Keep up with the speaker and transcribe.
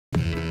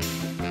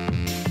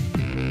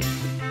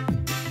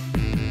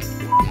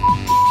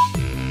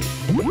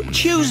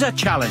Choose a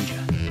challenger.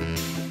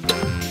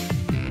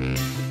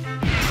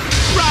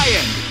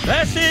 Ryan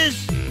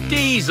versus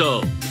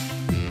Diesel.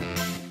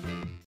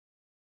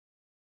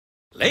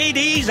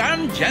 Ladies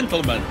and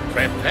gentlemen,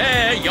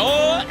 prepare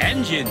your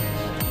engines.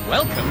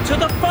 Welcome to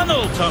the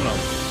funnel tunnel.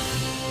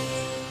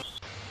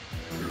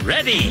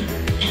 Ready?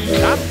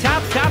 Tap,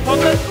 tap, tap on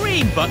the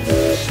green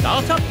button.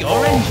 Start up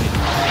your engine.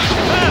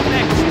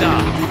 Perfect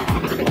start.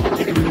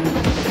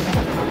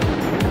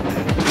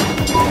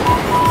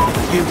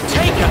 You've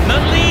taken the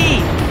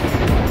lead.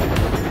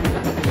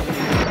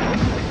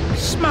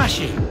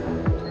 Smashing.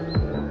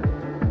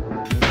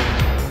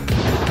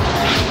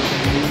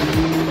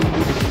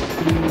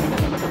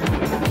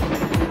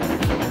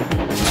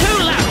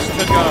 2 laps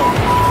to go.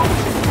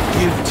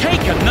 You've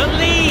taken the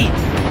lead.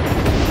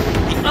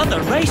 The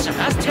other racer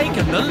has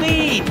taken the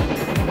lead.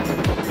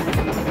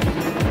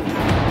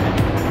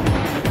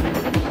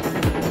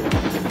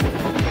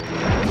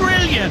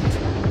 Brilliant.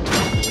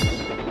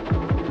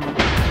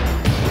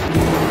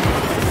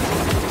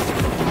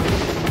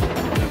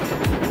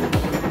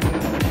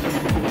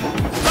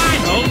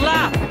 Final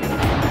lap.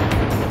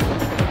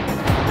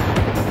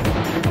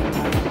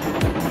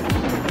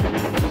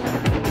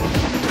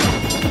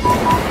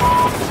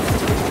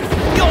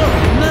 You're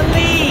in the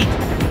lead.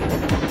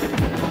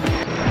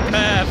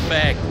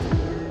 Perfect.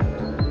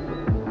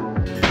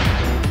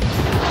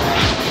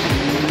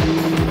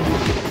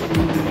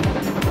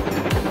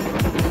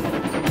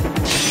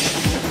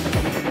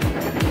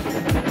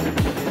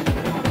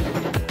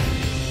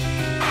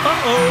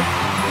 Uh-oh.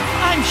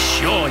 I'm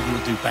sure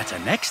you'll do better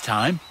next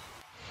time.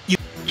 You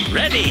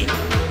ready?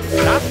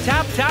 Tap,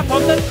 tap, tap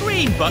on the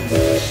green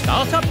button.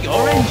 Start up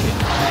your engine.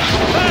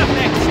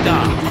 Perfect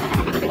start.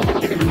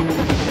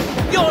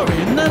 You're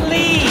in the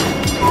lead.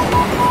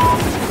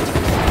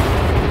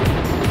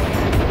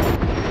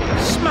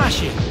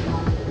 Smashing.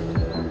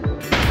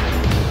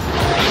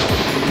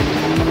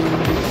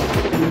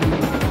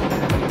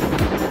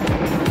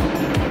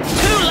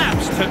 2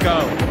 laps to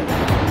go.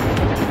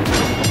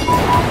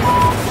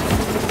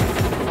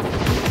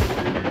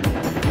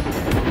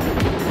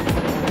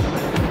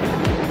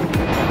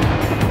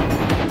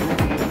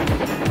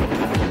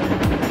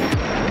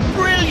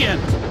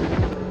 Brilliant.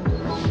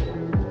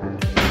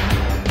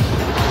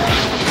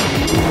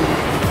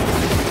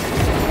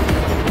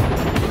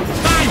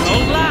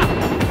 Final lap.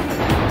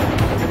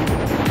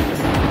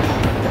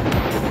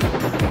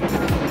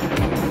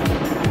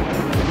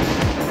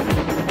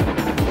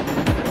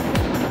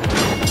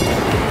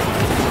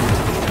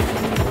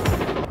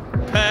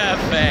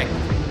 Perfect.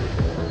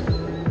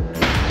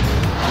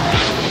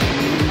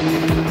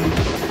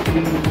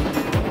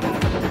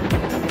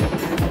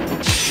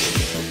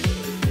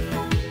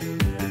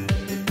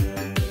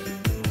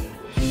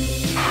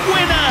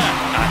 Winner!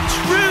 A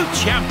true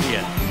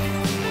champion!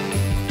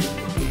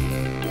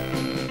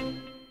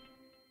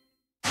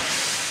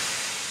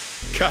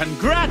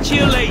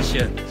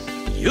 Congratulations!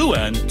 You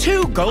earned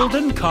 2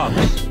 golden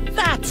cogs.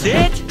 That's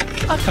it!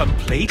 A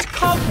complete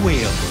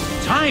cogwheel.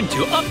 Time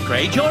to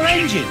upgrade your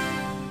engine.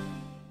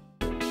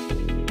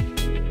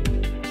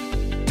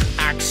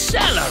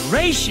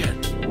 Acceleration!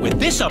 With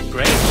this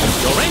upgrade,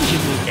 your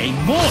engine will gain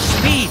more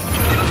speed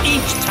with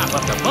each tap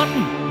of the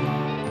button.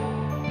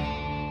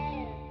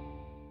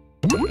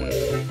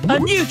 A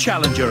new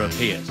challenger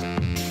appears.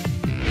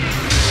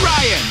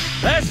 Ryan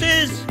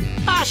versus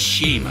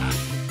Ashima.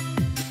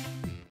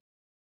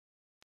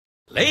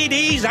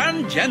 Ladies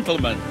and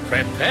gentlemen,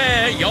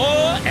 prepare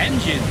your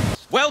engines.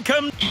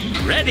 Welcome.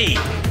 Ready.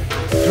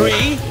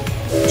 3,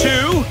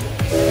 2,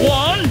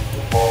 1,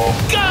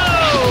 go!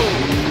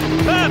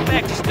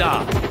 Perfect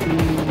start.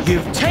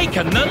 You've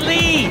taken the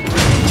lead.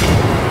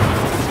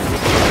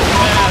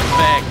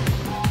 Perfect.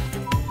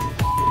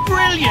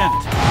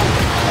 Brilliant.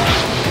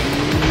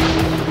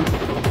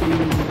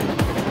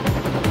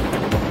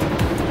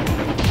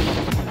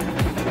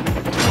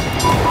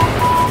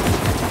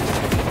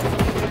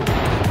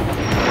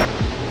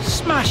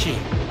 Smashing.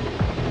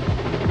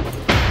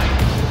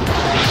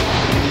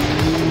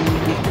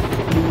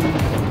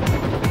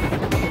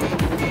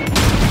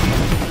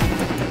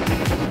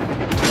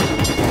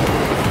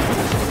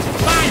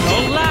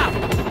 Final lap.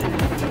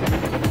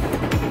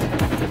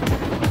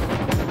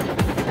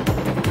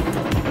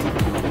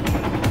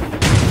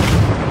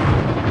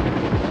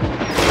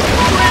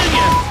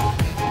 Brilliant.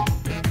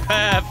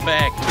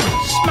 Perfect.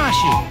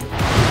 Smashing.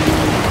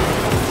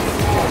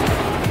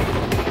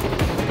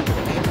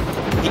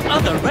 The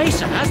other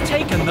racer has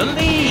taken the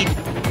lead.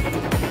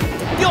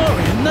 You're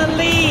in the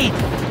lead.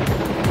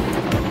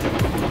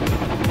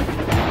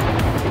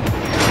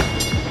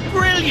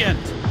 Brilliant.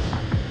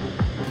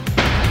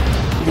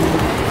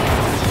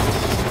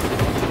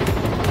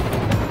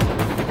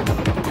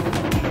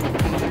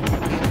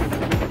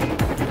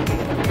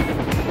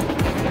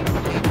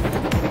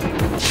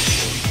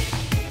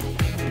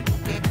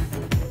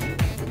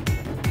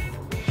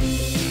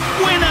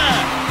 Winner!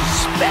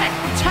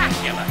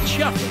 Spectacular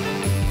chuffing.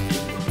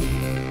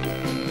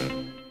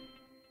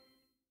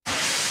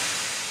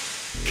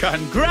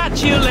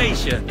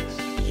 Congratulations!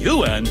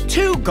 You earned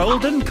 2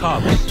 golden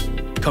cogs.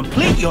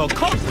 Complete your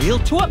cogwheel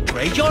to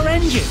upgrade your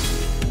engine.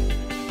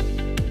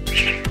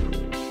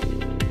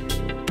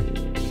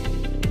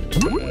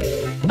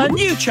 A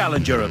new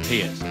challenger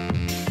appears.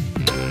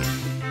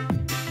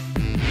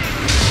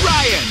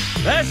 Ryan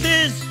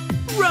versus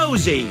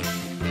Rosie.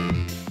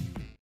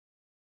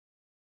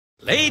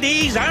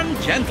 Ladies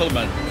and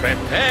gentlemen,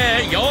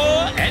 prepare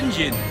your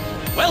engine.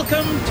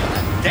 Welcome to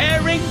the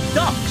Daring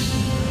Docks.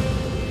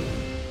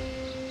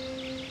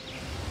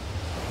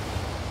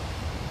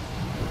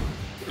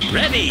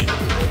 Ready?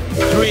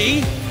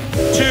 3,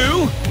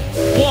 2,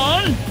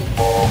 1,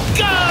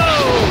 go!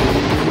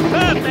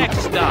 Perfect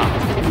start.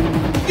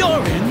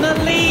 You're in the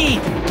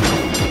lead.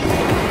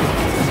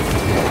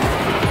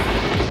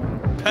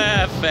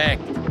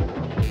 Perfect.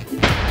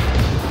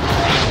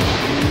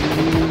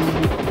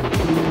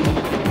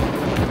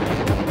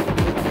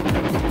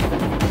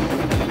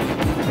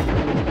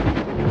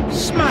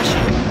 Smash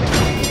it.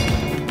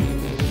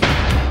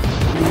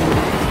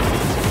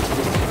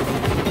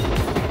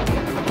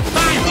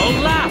 Final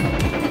lap.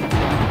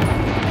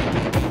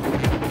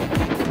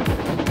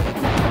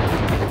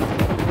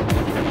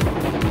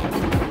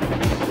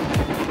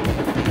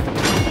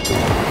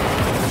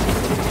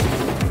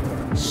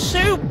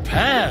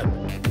 Superb.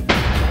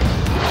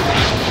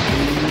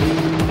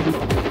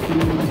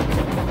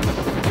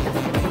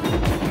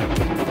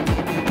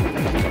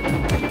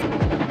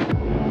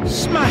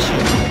 Smash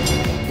it.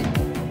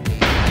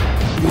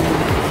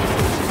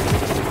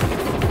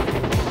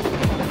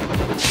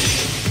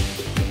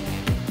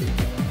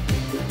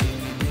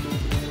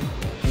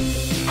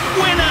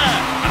 Winner!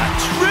 A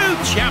true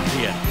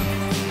champion!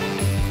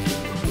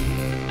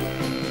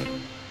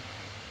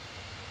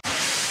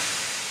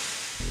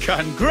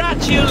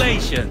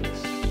 Congratulations!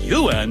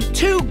 You earned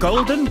 2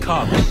 golden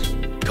cogs.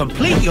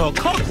 Complete your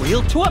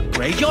cogwheel to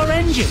upgrade your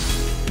engine.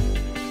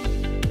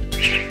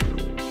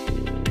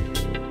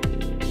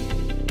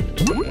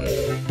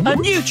 A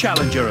new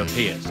challenger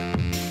appears.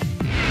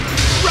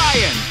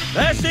 Ryan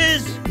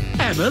versus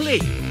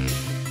Emily.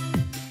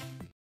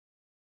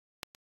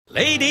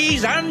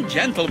 Ladies and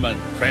gentlemen,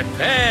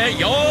 prepare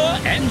your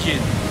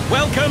engine.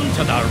 Welcome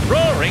to the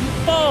Roaring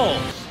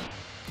Falls.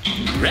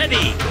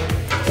 Ready?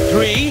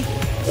 3,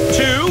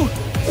 2,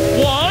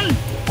 1,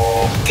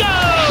 go!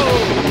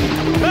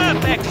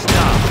 Perfect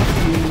start.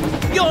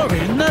 You're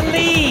in the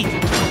lead.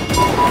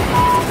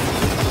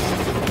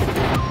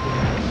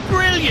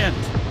 Brilliant.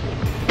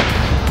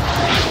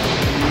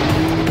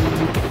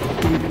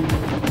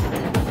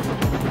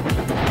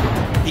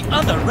 The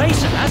other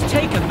racer has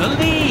taken the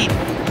lead.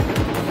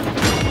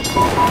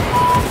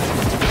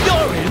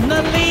 You're in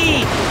the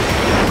lead.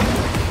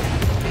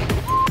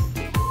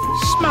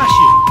 Smash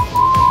it.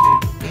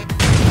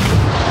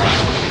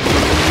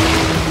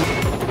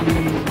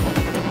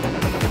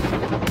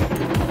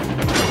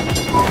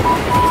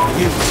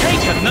 You've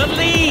taken the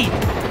lead.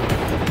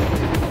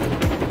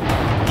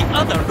 The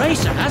other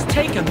racer has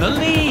taken the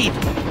lead.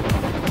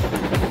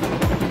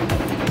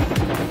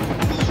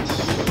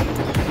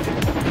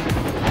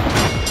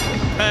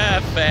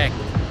 Perfect.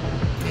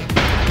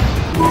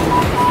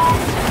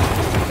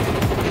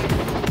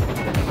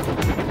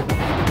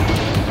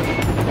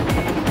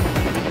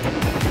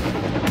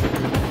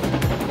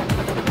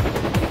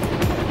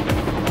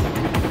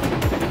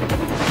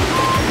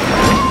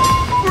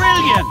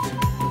 Brilliant.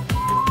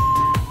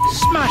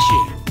 Smash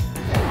it.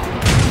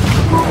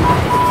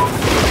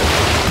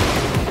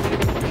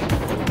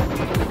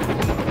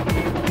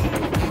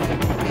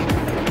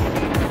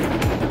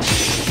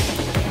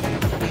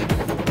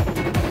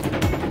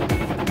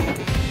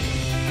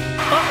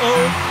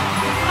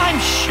 I'm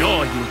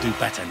sure you'll do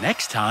better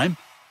next time.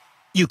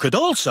 You could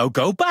also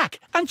go back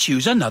and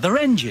choose another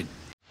engine.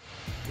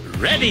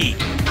 Ready?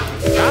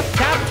 Tap,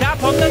 tap,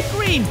 tap on the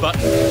green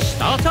button to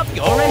start up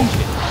your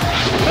engine.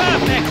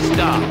 Perfect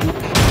start.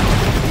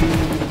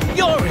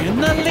 You're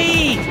in the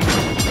lead.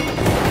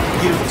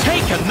 You've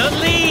taken the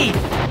lead.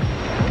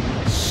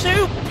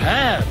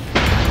 Superb.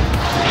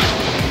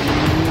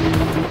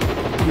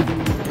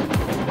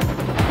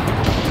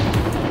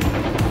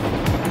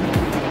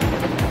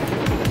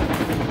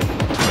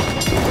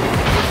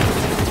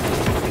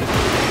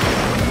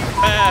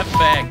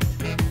 Perfect.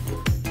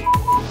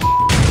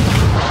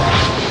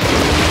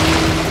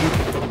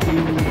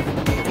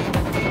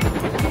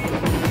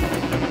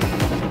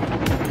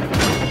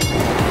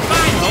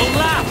 Final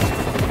lap.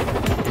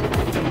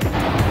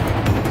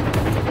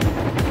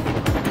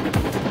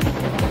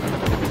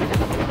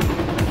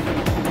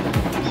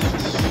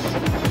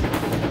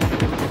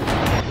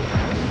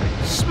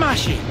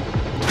 Smash it.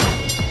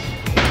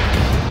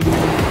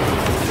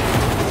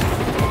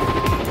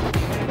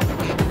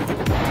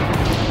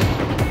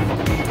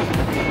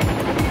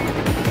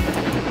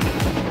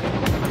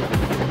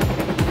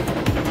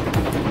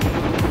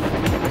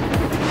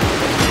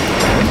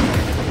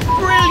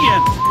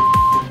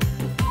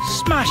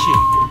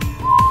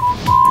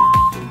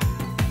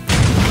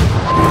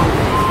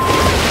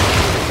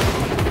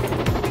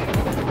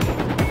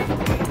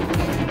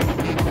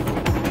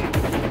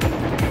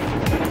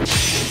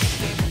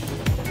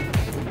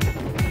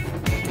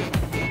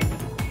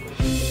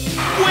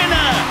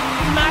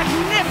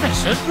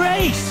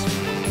 race.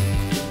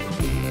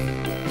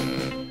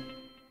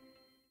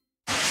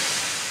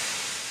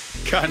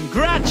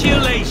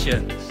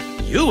 Congratulations!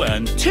 You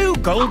earned 2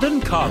 golden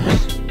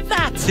cogs.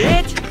 That's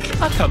it!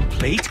 A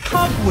complete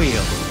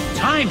cogwheel.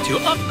 Time to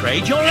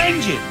upgrade your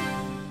engine.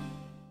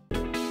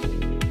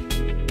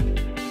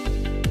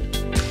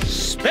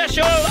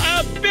 Special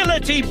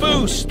ability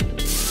boost.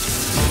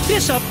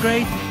 This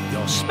upgrade,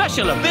 your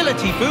special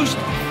ability boost,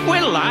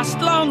 will last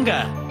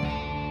longer.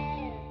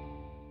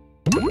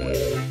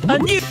 A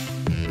new...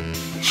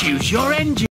 Choose your engine.